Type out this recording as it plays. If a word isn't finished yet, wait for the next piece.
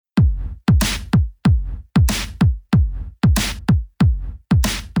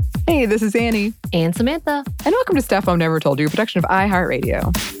Hey, this is Annie. And Samantha. And welcome to Stuff Mom Never Told You, a production of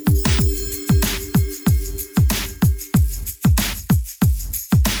iHeartRadio.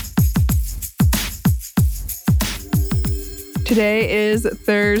 Today is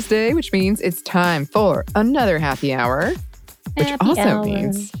Thursday, which means it's time for another happy hour. Which Happy also hour.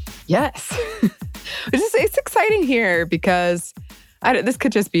 means, yes. It's exciting here because this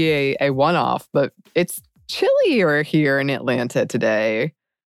could just be a one-off, but it's chillier here in Atlanta today.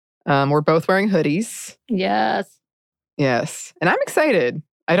 We're both wearing hoodies. Yes. Yes. And I'm excited.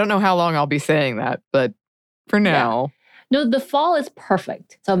 I don't know how long I'll be saying that, but for now. No, the fall is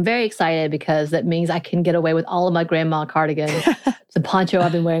perfect. So I'm very excited because that means I can get away with all of my grandma cardigans. The poncho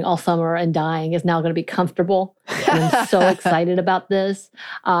I've been wearing all summer and dying is now going to be comfortable. And I'm so excited about this,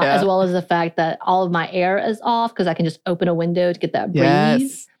 as well as the fact that all of my air is off because I can just open a window to get that breeze.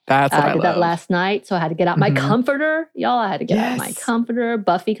 Yes. That's what I did love. that last night, so I had to get out my comforter. Y'all, I had to get out my comforter,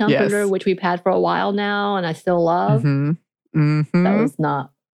 Buffy comforter, which we've had for a while now, and I still love. That was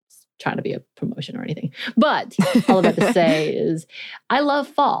not trying to be a promotion or anything. But all I'm about to say is I love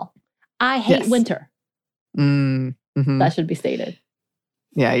fall. I hate winter. That should be stated.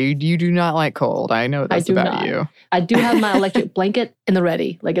 Yeah, you do not like cold. I know that's about you. I do have my electric blanket in the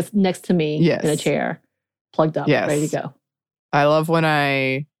ready. Like it's next to me in a chair, plugged up, ready to go. I love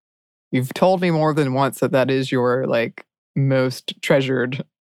when you've told me more than once that is your like most treasured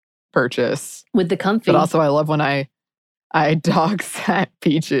purchase. With the comfy. But also I love when I dog sat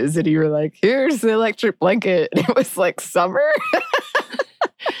Peaches and you were like, here's the electric blanket. And it was like summer.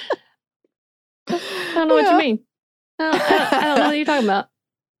 I don't know what you mean. I don't know what you're talking about.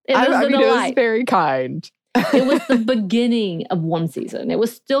 It was very kind. It was the beginning of warm season. It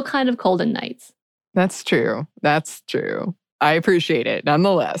was still kind of cold at nights. That's true. I appreciate it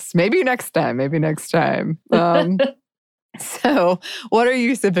nonetheless. Maybe next time. So what are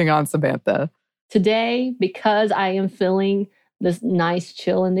you sipping on, Samantha? Today, because I am feeling this nice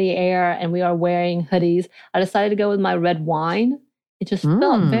chill in the air and we are wearing hoodies, I decided to go with my red wine. It just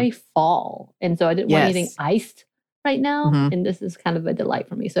felt very fall. And so I didn't want anything iced right now. And this is kind of a delight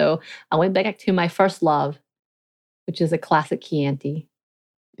for me. So I went back to my first love, which is a classic Chianti.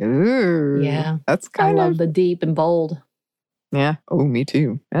 Ooh. Yeah. That's kind I love the deep and bold. Yeah. Oh, me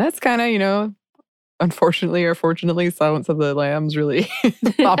too. And that's kind of, unfortunately or fortunately, Silence of the Lambs really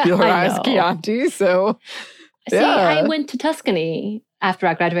popularized Chianti. So, See, I went to Tuscany after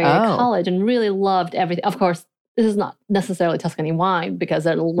I graduated college and really loved everything. Of course, this is not necessarily Tuscany wine because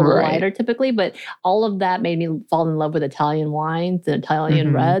they're a little lighter typically, but all of that made me fall in love with Italian wines and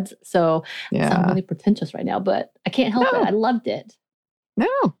Italian reds. So I'm really pretentious right now, but I can't help it. I loved it.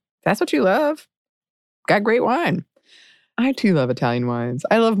 No, that's what you love. Got great wine. I too love Italian wines.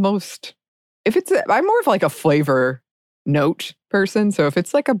 I love most. I'm more of like a flavor note person. So if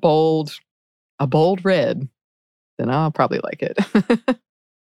it's like a bold red, then I'll probably like it.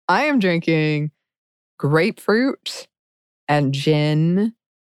 I am drinking grapefruit and gin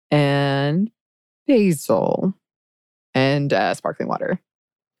and basil and sparkling water.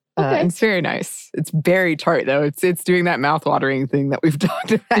 And it's very nice. It's very tart though. It's doing that mouth-watering thing that we've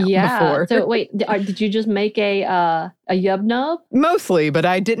talked about before. So wait, did you just make a yub nub? Mostly, but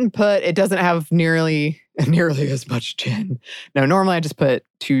I didn't it doesn't have nearly as much gin. No, normally I just put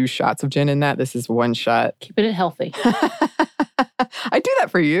 2 shots of gin in that. This is 1 shot. Keeping it healthy. I do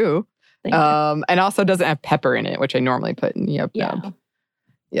that for you. Thank you. And also doesn't have pepper in it, which I normally put in yub nub.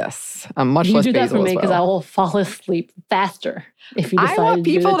 Yes, much you less do that basil for me as because well. I will fall asleep faster if you decide I want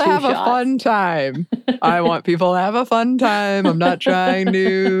people to have shots. a fun time. I want people to have a fun time. I'm not trying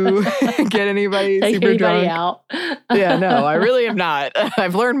to get anybody Take super anybody drunk. out. Yeah, no, I really am not.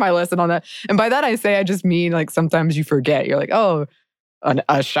 I've learned my lesson on that. And by that I say I just mean like sometimes you forget. You're like, oh,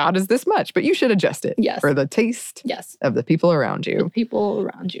 a shot is this much, but you should adjust it for the taste of the people around you. The people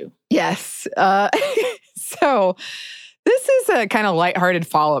around you. Yes. So this is a kind of lighthearted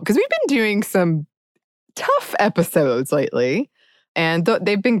follow-up because we've been doing some tough episodes lately, and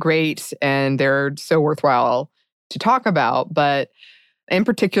they've been great, and they're so worthwhile to talk about. But in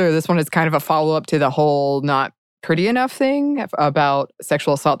particular, this one is kind of a follow-up to the whole not pretty enough thing about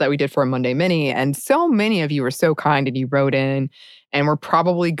sexual assault that we did for a Monday Mini. And so many of you were so kind and you wrote in, and we're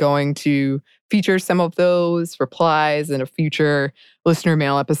probably going to feature some of those replies in a future listener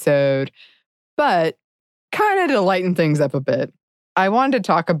mail episode. But kind of to lighten things up a bit, I wanted to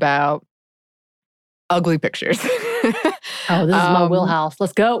talk about ugly pictures. Oh, this is my wheelhouse.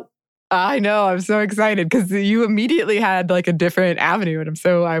 Let's go. I know. I'm so excited because you immediately had like a different avenue, and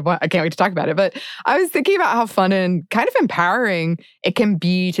I can't wait to talk about it. But I was thinking about how fun and kind of empowering it can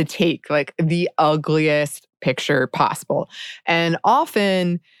be to take like the ugliest picture possible. And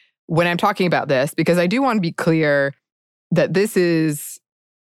often when I'm talking about this, because I do want to be clear that this is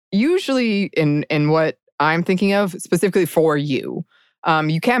usually in what I'm thinking of specifically for you.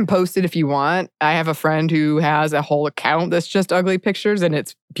 You can post it if you want. I have a friend who has a whole account that's just ugly pictures, and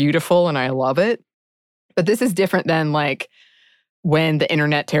it's beautiful and I love it. But this is different than like when the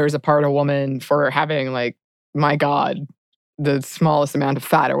internet tears apart a woman for having like, my God, the smallest amount of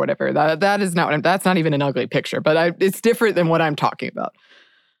fat or whatever. That is not that's not even an ugly picture, but it's different than what I'm talking about.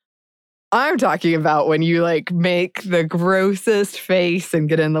 I'm talking about when you like make the grossest face and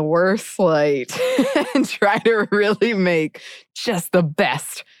get in the worst light and try to really make just the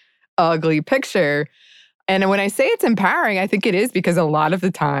best ugly picture. And when I say it's empowering, I think it is because a lot of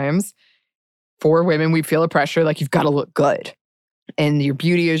the times for women, we feel a pressure like you've got to look good and your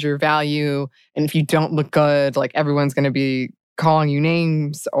beauty is your value. And if you don't look good, like everyone's going to be calling you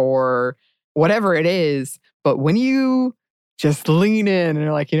names or whatever it is. But when you just lean in and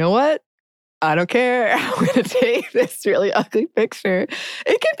you're like, you know what? I don't care. I'm going to take this really ugly picture.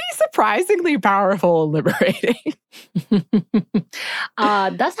 It can be surprisingly powerful and liberating.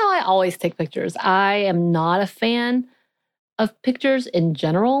 That's how I always take pictures. I am not a fan of pictures in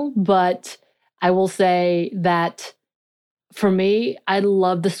general, but I will say that for me, I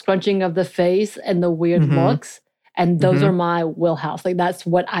love the scrunching of the face and the weird looks. And those are my wheelhouse. Like that's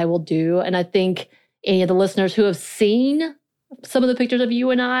what I will do. And I think any of the listeners who have seen some of the pictures of you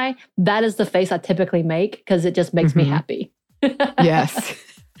and I, that is the face I typically make because it just makes me happy. Yes.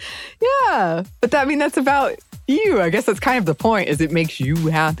 Yeah. But that's about you. I guess that's kind of the point, is it makes you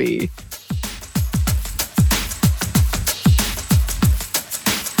happy.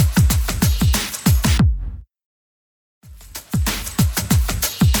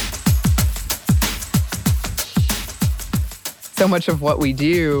 So much of what we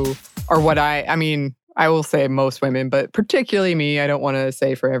do, or what I will say most women, but particularly me, I don't want to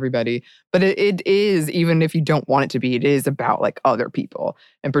say for everybody, but it is, even if you don't want it to be, it is about like other people,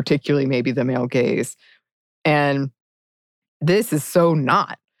 and particularly maybe the male gaze. And this is so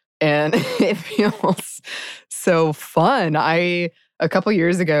not. And it feels so fun. A couple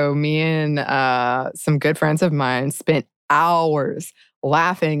years ago, me and some good friends of mine spent hours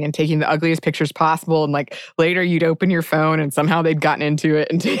laughing and taking the ugliest pictures possible. And like later you'd open your phone and somehow they'd gotten into it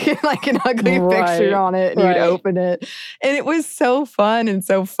and taken like an ugly picture on it, and you'd open it. And it was so fun and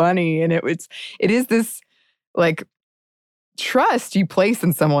so funny. And it is this like trust you place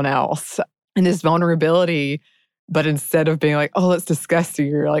in someone else and this vulnerability. But instead of being like, oh, that's disgusting,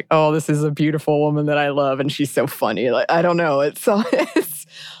 you're like, oh, this is a beautiful woman that I love and she's so funny. Like, I don't know. It's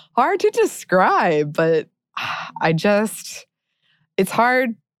hard to describe, but it's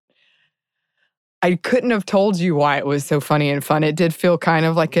hard. I couldn't have told you why it was so funny and fun. It did feel kind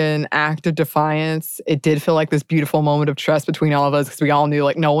of like an act of defiance. It did feel like this beautiful moment of trust between all of us because we all knew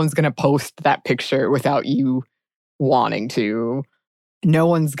like no one's going to post that picture without you wanting to. No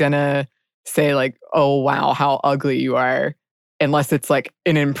one's going to say like, oh, wow, how ugly you are, unless it's like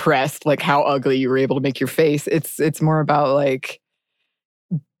an impressed, like how ugly you were able to make your face. It's more about like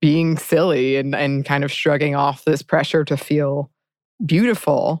being silly and kind of shrugging off this pressure to feel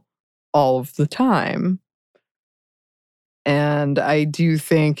beautiful all of the time. And I do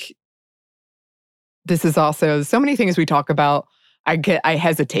think this is also so many things we talk about. I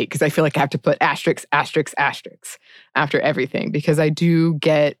hesitate because I feel like I have to put asterisks after everything, because I do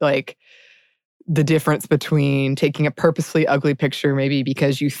get like the difference between taking a purposefully ugly picture, maybe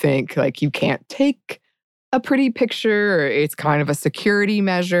because you think like you can't take a pretty picture, or it's kind of a security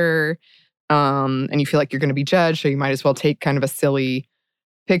measure, and you feel like you're going to be judged, so you might as well take kind of a silly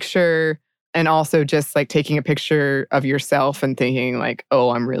picture. And also just like taking a picture of yourself and thinking like,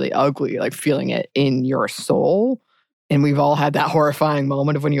 oh, I'm really ugly, like feeling it in your soul. And we've all had that horrifying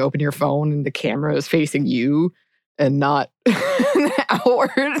moment of when you open your phone and the camera is facing you and not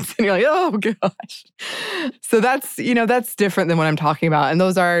outwards. And you're like, oh gosh. So that's different than what I'm talking about. And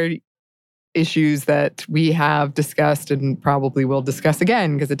those are issues that we have discussed and probably will discuss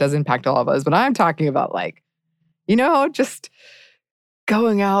again because it does impact all of us. But I'm talking about like, just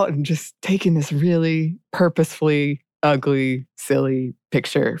going out and just taking this really purposefully ugly, silly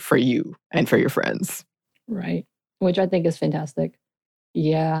picture for you and for your friends. Right. Which I think is fantastic.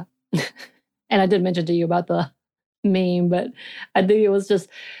 Yeah. And I did mention to you about the meme, but I think it was just,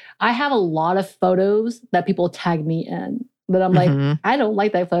 I have a lot of photos that people tag me in, but I'm like, I don't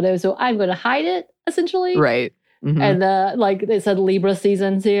like that photo, so I'm going to hide it, essentially. Right. Mm-hmm. And like they said, Libra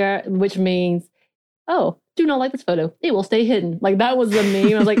season's here, which means, oh, do not like this photo. It will stay hidden. Like that was the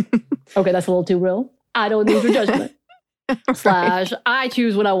meme. I was like, okay, that's a little too real. I don't need your judgment. Slash, I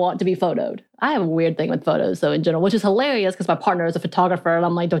choose when I want to be photoed. I have a weird thing with photos, though, in general, which is hilarious because my partner is a photographer and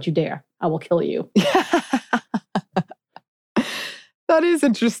I'm like, don't you dare. I will kill you. That is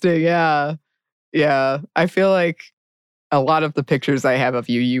interesting. Yeah. Yeah. I feel like a lot of the pictures I have of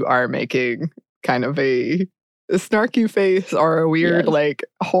you, you are making kind of a snarky face or a weird, like,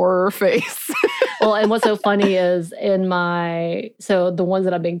 horror face. Well, and what's so funny is so the ones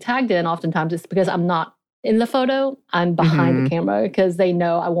that I'm being tagged in, oftentimes it's because I'm not in the photo, I'm behind the camera because they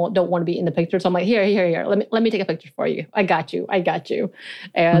know don't want to be in the picture. So I'm like, here. Let me take a picture for you. I got you.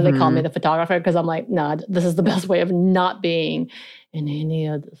 And they call me the photographer because I'm like, nah, this is the best way of not being in any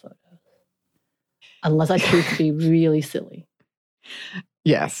of the photos. Unless I choose to be really silly.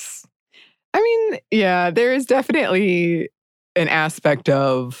 Yes. I mean, yeah, there is definitely an aspect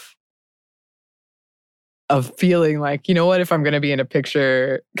of feeling like, you know what, if I'm going to be in a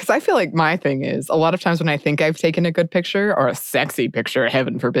picture, because I feel like my thing is a lot of times when I think I've taken a good picture or a sexy picture,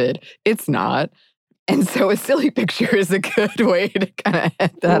 heaven forbid, it's not. And so a silly picture is a good way to kind of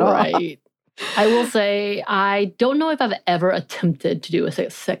head that off. Right. I will say, I don't know if I've ever attempted to do a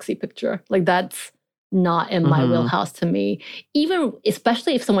sexy picture. Like that's not in my wheelhouse to me. Even,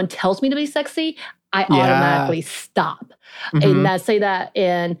 especially if someone tells me to be sexy, I automatically stop.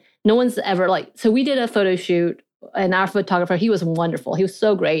 And no one's ever so we did a photo shoot and our photographer, he was wonderful. He was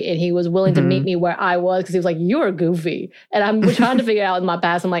so great. And he was willing to meet me where I was because he was like, you're goofy. And I'm trying to figure out in my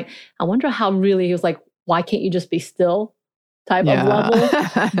past, I'm like, I wonder how really, he was like, why can't you just be still type of level?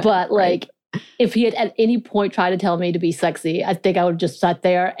 But if he had at any point tried to tell me to be sexy, I think I would have just sat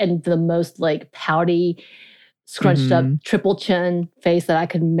there and the most pouty, scrunched up triple chin face that I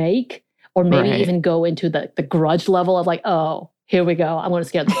could make. Or maybe even go into the grudge level of oh, here we go. I'm going to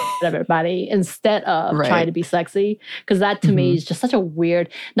scare the shit out of everybody instead of trying to be sexy. Because that to me is just such a weird,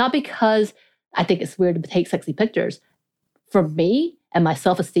 not because I think it's weird to take sexy pictures. For me and my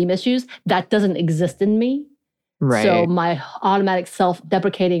self-esteem issues, that doesn't exist in me. Right. So my automatic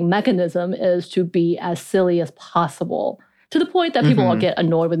self-deprecating mechanism is to be as silly as possible to the point that people will get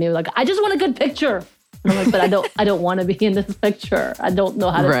annoyed with me. Like, I just want a good picture. And I'm like, but I don't want to be in this picture. I don't know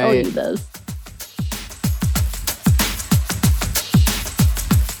how to tell you this.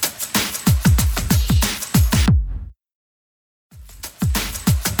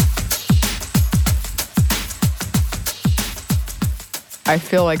 I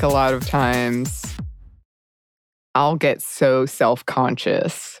feel like a lot of times I'll get so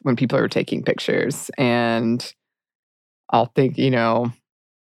self-conscious when people are taking pictures and I'll think,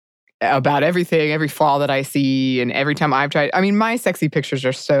 about everything, every flaw that I see. And every time I've tried, I mean, my sexy pictures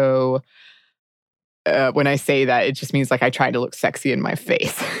are so, when I say that, it just means I try to look sexy in my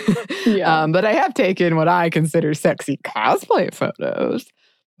face. But I have taken what I consider sexy cosplay photos.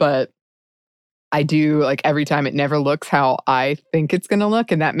 But I do, every time it never looks how I think it's going to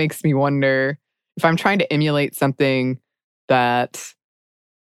look. And that makes me wonder if I'm trying to emulate something that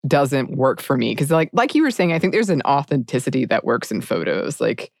doesn't work for me. Because like you were saying, I think there's an authenticity that works in photos.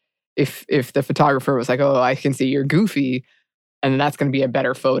 If the photographer was like, oh, I can see you're goofy, and that's going to be a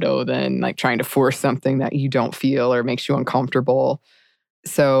better photo than trying to force something that you don't feel or makes you uncomfortable.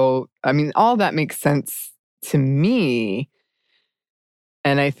 So, I mean, all that makes sense to me.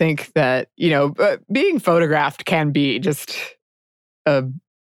 And I think that, being photographed can be just a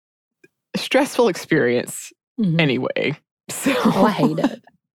stressful experience anyway. So I hate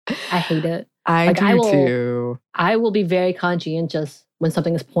it. I do too. I will be very conscientious when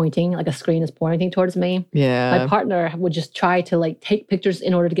something is pointing, a screen is pointing towards me. Yeah. My partner would just try to take pictures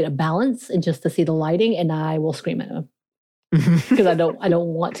in order to get a balance and just to see the lighting, and I will scream at him because I don't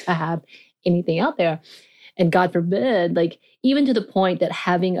want to have anything out there. And God forbid, even to the point that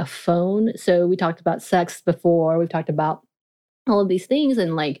having a phone. So we talked about sex before. We've talked about all of these things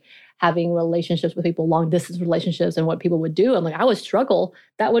and having relationships with people, long distance relationships, and what people would do. I'm I would struggle.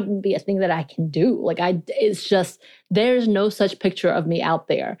 That wouldn't be a thing that I can do. It's just, there's no such picture of me out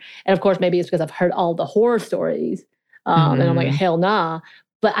there. And of course, maybe it's because I've heard all the horror stories. And I'm hell nah.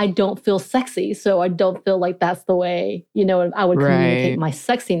 But I don't feel sexy. So I don't feel like that's the way, I would communicate my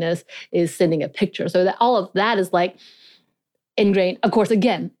sexiness is sending a picture. So that all of that is ingrained. Of course,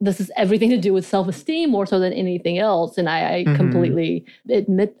 again, this is everything to do with self-esteem more so than anything else. And I completely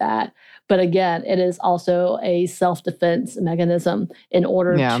admit that. But again, it is also a self-defense mechanism in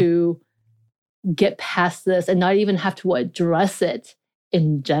order to get past this and not even have to address it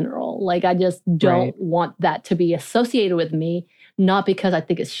in general. I just don't want that to be associated with me, not because I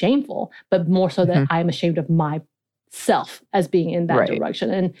think it's shameful, but more so that I'm ashamed of myself as being in that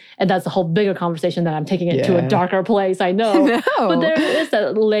direction. And that's a whole bigger conversation that I'm taking it to a darker place, I know. But there is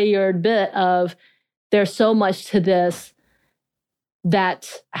that layered bit of there's so much to this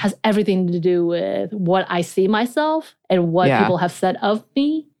that has everything to do with what I see myself and what people have said of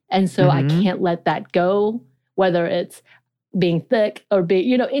me. And so I can't let that go, whether it's being thick or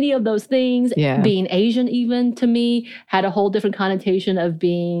being, any of those things. Being Asian even to me had a whole different connotation of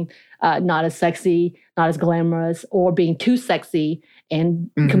being not as sexy, not as glamorous, or being too sexy and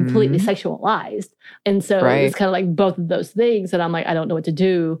completely sexualized. And so it's kind of like both of those things. And I'm like, I don't know what to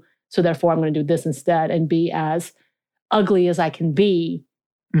do. So therefore I'm going to do this instead and be as ugly as I can be,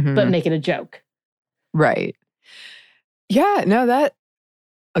 but make it a joke. Right. Yeah, no, that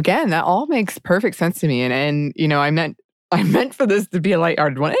all makes perfect sense to me. And I meant for this to be a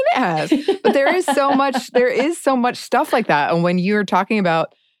lighthearted one, and it has. But there is so much stuff like that. And when you're talking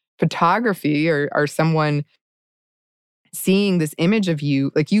about photography or someone seeing this image of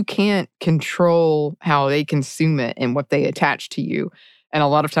you, like you can't control how they consume it and what they attach to you. And a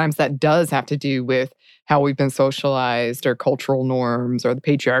lot of times that does have to do with how we've been socialized or cultural norms or the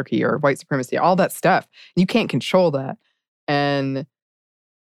patriarchy or white supremacy, all that stuff. You can't control that. And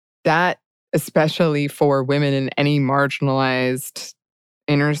that, especially for women in any marginalized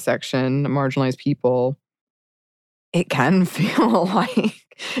intersection, marginalized people, it can feel like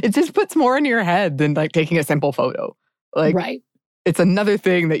it just puts more in your head than like taking a simple photo. Like, it's another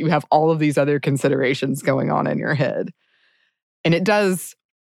thing that you have all of these other considerations going on in your head. And it does,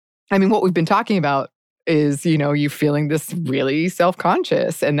 I mean, what we've been talking about is, you feeling this really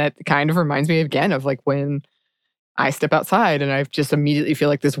self-conscious. And that kind of reminds me again of like when I step outside and I just immediately feel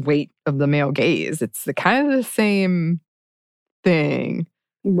like this weight of the male gaze. It's the kind of the same thing.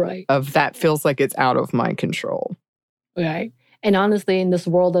 Right. Of that feels like it's out of my control. Right. And honestly, in this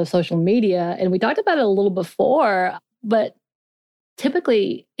world of social media, and we talked about it a little before, but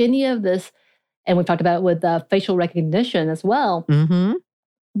typically any of this, and we've talked about it with facial recognition as well,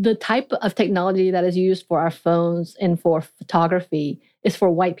 the type of technology that is used for our phones and for photography is for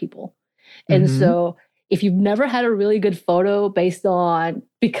white people. And so if you've never had a really good photo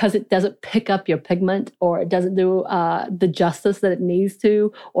because it doesn't pick up your pigment or it doesn't do the justice that it needs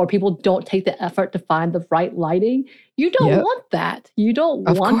to, or people don't take the effort to find the right lighting, you don't want that. You don't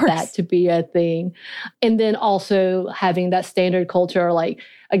want that to be a thing. And then also having that standard culture, like,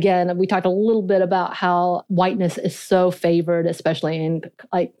 again, we talked a little bit about how whiteness is so favored, especially in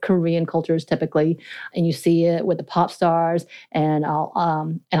like Korean cultures typically. And you see it with the pop stars. And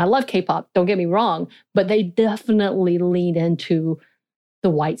I love K-pop, don't get me wrong, but they definitely lean into the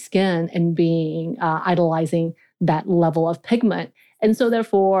white skin and being idolizing that level of pigment. And so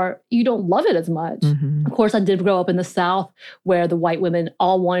therefore, you don't love it as much. Of course, I did grow up in the South where the white women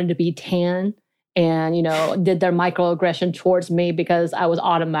all wanted to be tan and, did their microaggression towards me because I was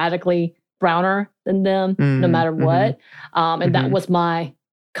automatically browner than them, no matter what. And that was my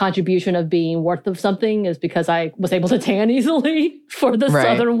contribution of being worth of something, is because I was able to tan easily for the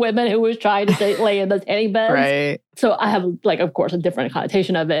Southern women who was trying to lay in the tanning beds. So I have, like, of course, a different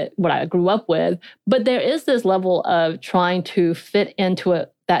connotation of it, what I grew up with. But there is this level of trying to fit into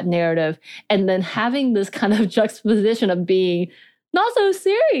that narrative and then having this kind of juxtaposition of being not so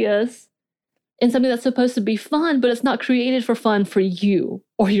serious in something that's supposed to be fun, but it's not created for fun for you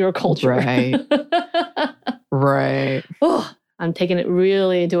or your culture. Oh, I'm taking it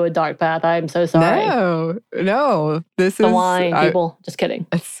really into a dark path. I'm so sorry. No. This the is... wine, people. Just kidding.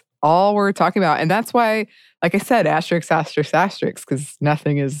 It's all we're talking about. And that's why, like I said, asterisk, because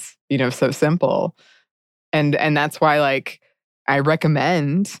nothing is, so simple. And that's why, like, I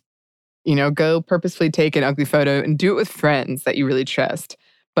recommend, go purposefully take an ugly photo and do it with friends that you really trust.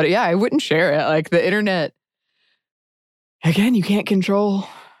 But yeah, I wouldn't share it. Like, the internet, again, you can't control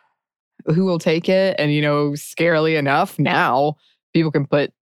who will take it. And, scarily enough, now people can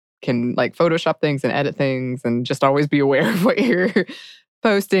Photoshop things and edit things and just always be aware of what you're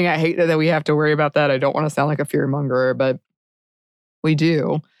posting. I hate that we have to worry about that. I don't want to sound like a fearmonger, but we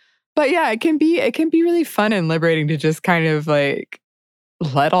do. But yeah, it can be really fun and liberating to just kind of like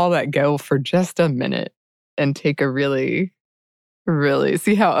let all that go for just a minute and take a really, really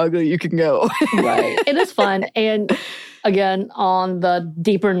see how ugly you can go. Right. It is fun. And again, on the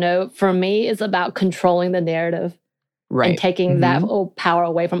deeper note, for me, it's about controlling the narrative. And taking that power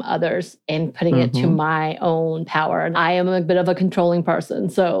away from others and putting it to my own power. And I am a bit of a controlling person.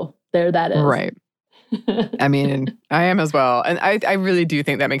 So there that is. Right. I mean, I am as well. And I really do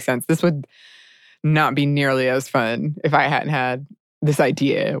think that makes sense. This would not be nearly as fun if I hadn't had this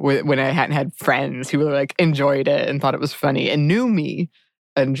idea, when I hadn't had friends who like enjoyed it and thought it was funny and knew me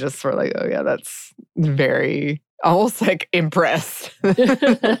and just were like, oh yeah, that's very almost like impressed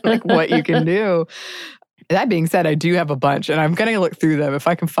like what you can do. That being said, I do have a bunch and I'm going to look through them. If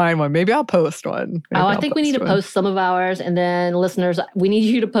I can find one, maybe I'll post one. I think we need to post some of ours, and then listeners, we need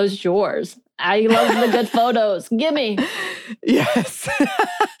you to post yours. I love the good photos. Gimme. Yes.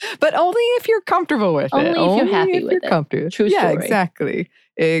 But only if you're comfortable with it. Only if you're happy with it. True story. Yeah, exactly.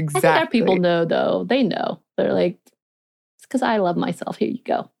 I think our people know, though. They know. They're like, it's because I love myself. Here you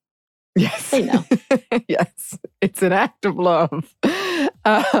go. Yes. They know. Yes. It's an act of love.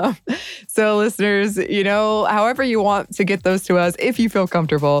 So listeners, however you want to get those to us, if you feel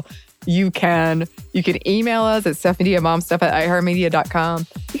comfortable, you can email us at stephanie@momstuff@iheartmedia.com.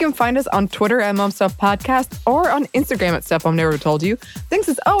 You can find us on Twitter at momstuffpodcast or on Instagram at Stuff Mom Never Told You. Thanks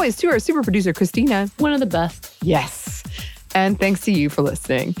as always to our super producer, Christina. One of the best. Yes. And thanks to you for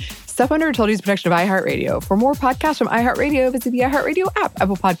listening. Stuff Mom Never Told You is a production of iHeartRadio. For more podcasts from iHeartRadio, visit the iHeartRadio app,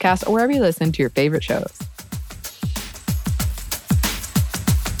 Apple Podcasts, or wherever you listen to your favorite shows.